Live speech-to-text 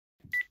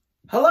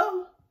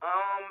Hello?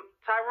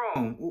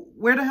 Tyrone.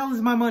 Where the hell is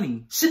my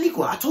money?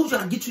 Shaniqua, I told you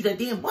I'd get you that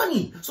damn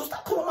money. So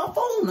stop calling my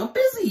phone. I'm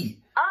busy.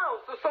 Oh,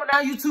 so Now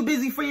you too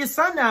busy for your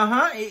son now,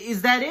 huh?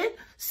 Is that it?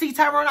 See,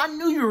 Tyrone, I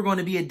knew you were going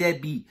to be a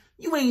deadbeat.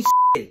 You ain't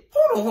shit.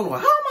 Hold on.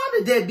 How am I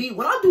the deadbeat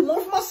when I do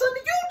more for my son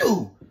than you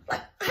do?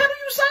 Like, how do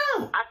you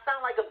sound? I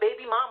sound like a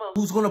baby mama.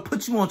 Who's going to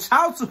put you on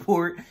child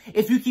support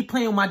if you keep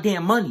playing with my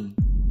damn money?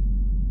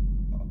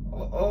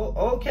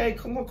 Oh, okay.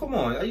 Come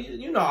on.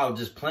 You know I was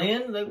just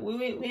playing. Like,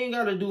 we ain't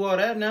got to do all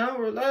that now.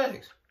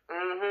 Relax.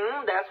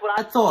 That's what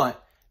I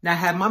thought. Now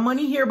have my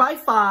money here by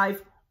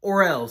 5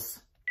 or else.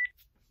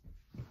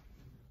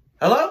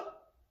 Hello?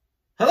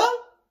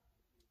 Oh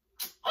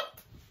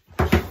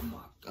my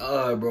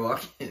God, bro. I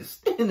can't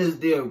stand this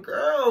damn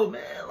girl,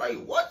 man.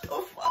 Like, what the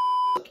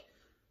fuck?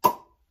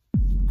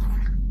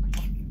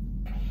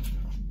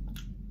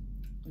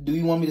 Do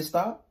you want me to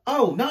stop?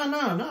 Oh,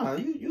 nah.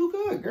 You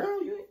good,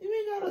 girl. You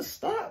ain't gotta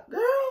stop,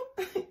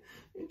 girl.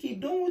 You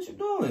keep doing what you're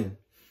doing.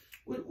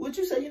 What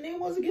you say your name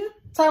was again?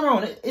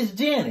 Tyrone, it's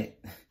Janet.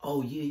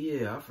 Oh,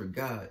 yeah, I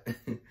forgot.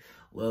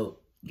 Well,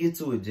 get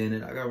to it,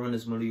 Janet. I gotta run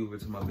this money over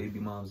to my baby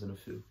moms in a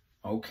few.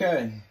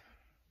 Okay.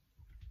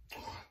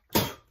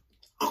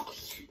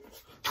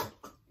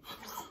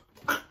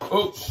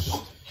 Oh.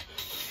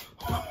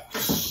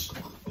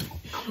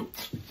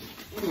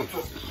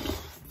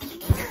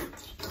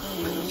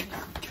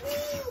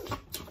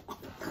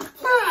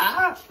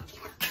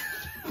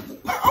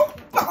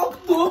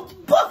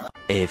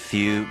 A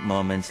few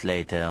moments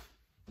later.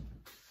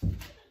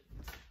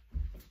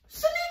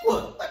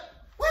 Shaniqua,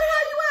 where the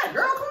hell you at,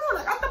 girl? Come on,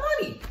 I got the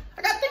money.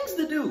 I got things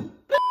to do.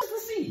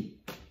 Let's see.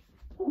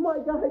 Oh my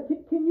God,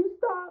 can you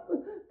stop?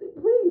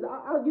 Please,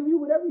 I'll give you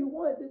whatever you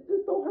want.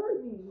 Just don't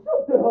hurt me.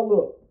 Shut the hell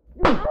up.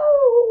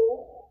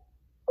 Oh.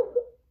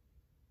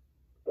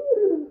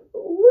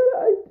 What did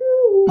I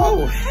do?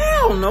 Oh,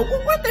 hell no.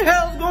 What the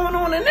hell's going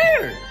on in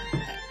there?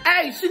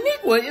 Hey,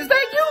 Shaniqua, is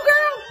that you,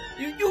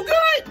 girl? You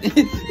good?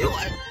 You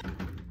like...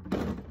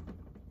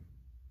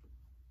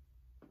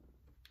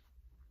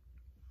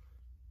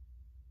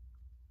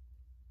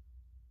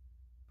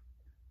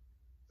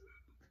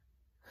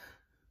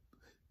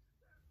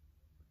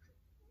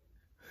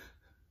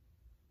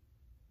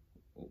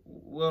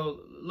 Well,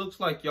 looks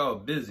like y'all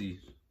busy,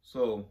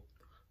 so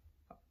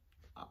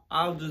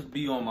I'll just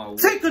be on my way.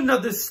 Take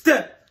another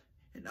step,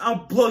 and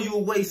I'll blow you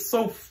away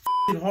so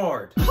f***ing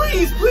hard.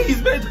 Please,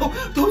 man,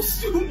 don't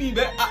shoot me,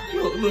 man.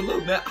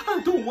 Look, man,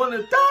 I don't want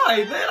to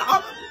die,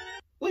 man.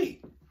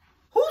 Wait,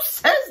 who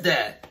says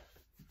that?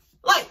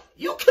 Like,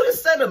 you could have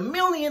said a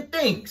million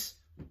things,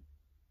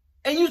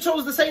 and you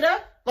chose to say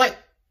that? Like,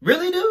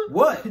 really, dude?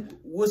 What?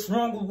 What's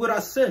wrong with what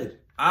I said?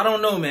 I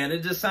don't know, man.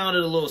 It just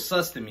sounded a little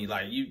sus to me.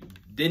 Like, you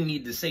didn't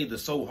need to say the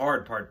so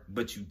hard part,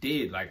 but you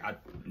did. Like, I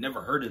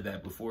never heard of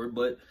that before,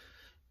 but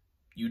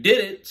you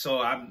did it,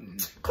 so I'm...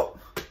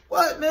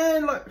 What,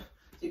 man? Like,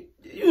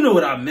 you know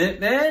what I meant,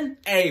 man.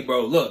 Hey,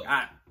 bro, look,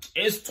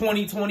 it's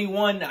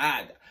 2021.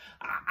 I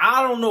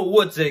don't know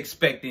what to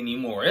expect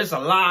anymore. There's a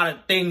lot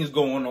of things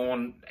going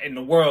on in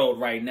the world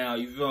right now.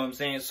 You feel what I'm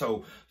saying?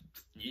 So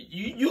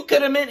you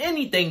could have meant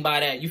anything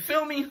by that. You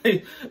feel me?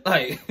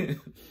 Like,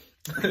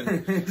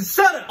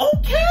 shut up.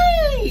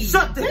 Okay.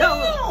 Shut the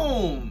hell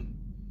up.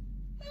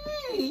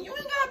 Hey, you ain't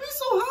gotta be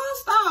so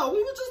hostile.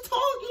 We were just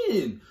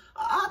talking.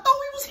 I thought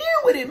we was here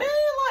with it, man.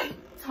 Like,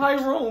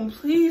 Tyrone,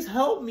 please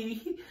help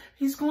me.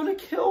 He's gonna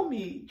kill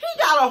me. He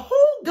got a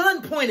whole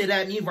gun pointed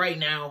at me right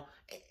now.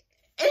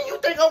 And you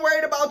think I'm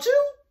worried about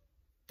you?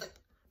 Bitch,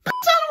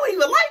 I don't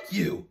even like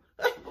you.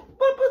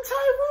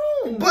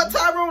 But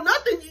Tyrone,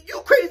 nothing.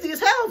 You crazy as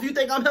hell if you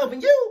think I'm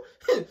helping you.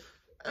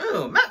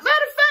 Matter of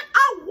fact,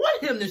 I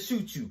want him to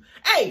shoot you.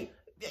 Hey,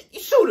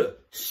 shoot her.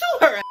 Shoot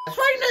her ass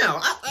right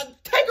now.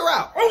 Take her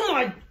out. Oh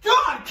my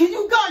God, can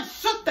you guys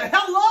shut the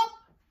hell up?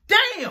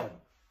 Damn,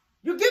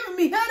 you're giving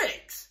me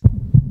headaches.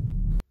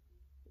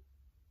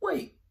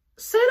 Wait,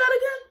 say that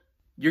again?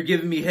 You're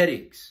giving me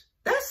headaches.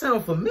 That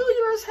sounds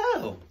familiar as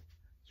hell.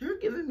 You're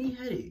giving me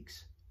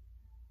headaches.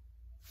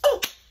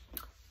 Oh,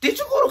 did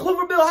you go to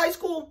Cloverville High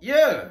School?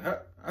 Yeah,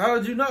 how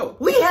did you know?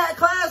 We had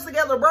class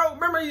together, bro.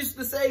 Remember I used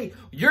to say,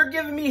 you're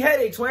giving me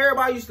headaches when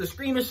everybody used to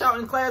scream and shout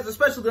in class,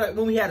 especially like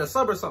when we had a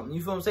sub or something,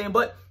 you feel what I'm saying?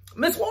 But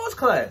Miss Wall's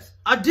class.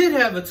 I did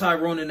have a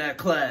Tyrone in that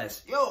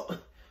class. Yo,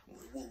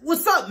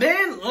 what's up,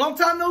 man? Long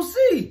time no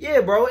see.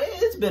 Yeah, bro,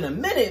 it's been a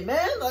minute,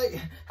 man. Like,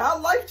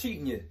 how life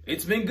treating you?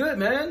 It's been good,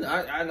 man.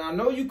 I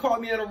know you caught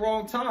me at a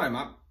wrong time.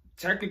 I'm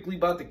technically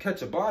about to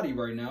catch a body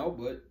right now,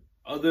 but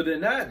other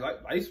than that,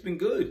 like, life's been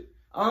good.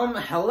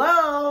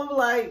 Hello?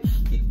 Like,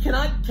 can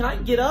I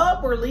get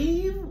up or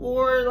leave?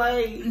 Or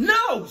like...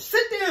 No!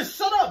 Sit there and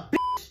shut up,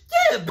 bitch!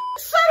 Yeah, bitch,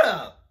 shut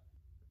up!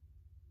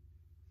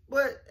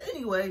 But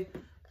anyway,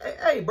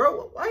 hey,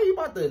 bro, why you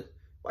about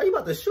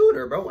to shoot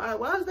her, bro?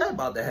 Why is that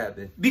about to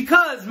happen?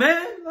 Because,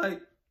 man,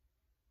 like,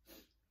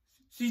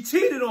 she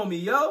cheated on me,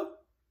 yo.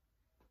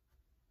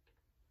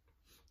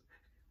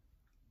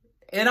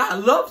 And I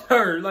loved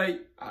her,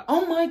 like...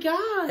 Oh my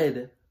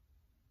God.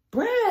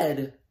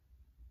 Brad,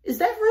 is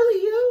that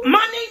really you?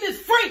 My name is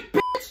Frank,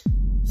 bitch!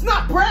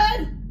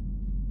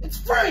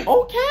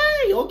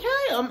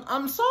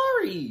 I'm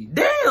sorry.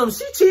 Damn,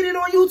 she cheated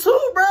on you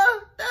too, bruh.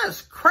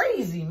 That's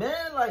crazy,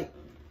 man. Like,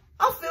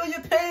 I feel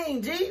your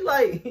pain, G.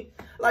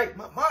 Like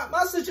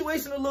my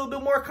situation a little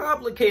bit more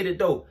complicated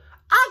though.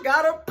 I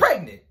got her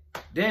pregnant.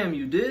 Damn,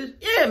 you did?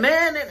 Yeah,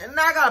 man, and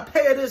I gotta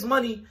pay her this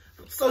money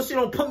so she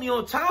don't put me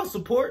on child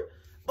support.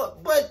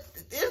 But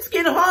it's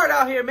getting hard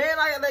out here, man.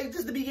 Like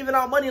just to be giving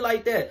out money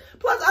like that.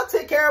 Plus, I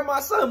take care of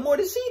my son more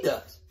than she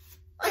does.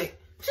 Like,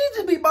 she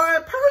just be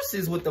buying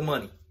purses with the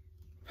money.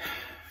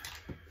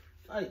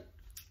 Like,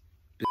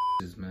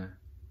 bitches, man.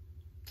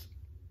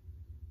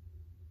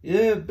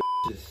 Yeah,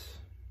 bitches.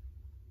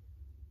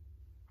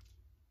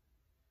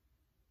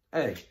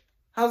 Hey,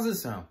 how's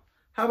this sound?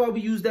 How about we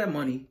use that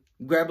money,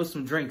 grab us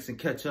some drinks and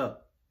catch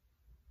up,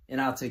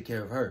 and I'll take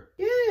care of her.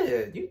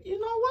 Yeah, you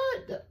know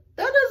what?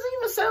 That doesn't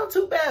even sound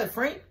too bad,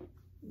 Frank.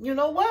 You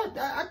know what?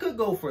 I could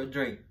go for a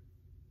drink.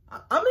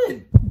 I'm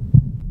in.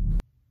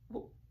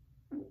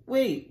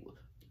 Wait,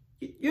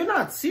 you're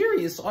not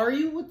serious, are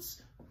you?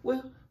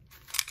 Well,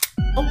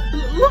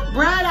 oh, look,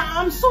 Brad,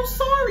 I'm so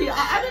sorry.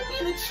 I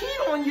didn't mean to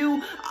cheat on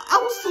you. I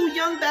was so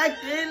young back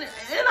then,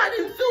 and I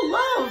didn't feel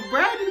love,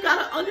 Brad. You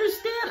gotta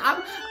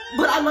understand.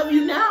 But I love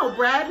you now,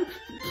 Brad.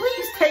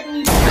 Please take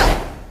me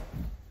back.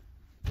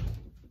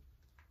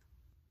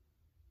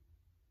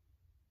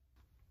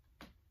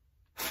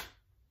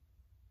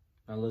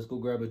 Now let's go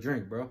grab a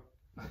drink, bro.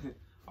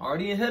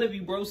 Already ahead of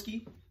you,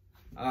 broski.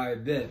 All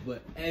right, bet.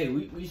 But hey,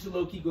 we should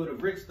low key go to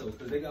Rick's though,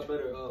 cause they got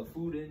better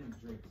food and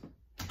drinks.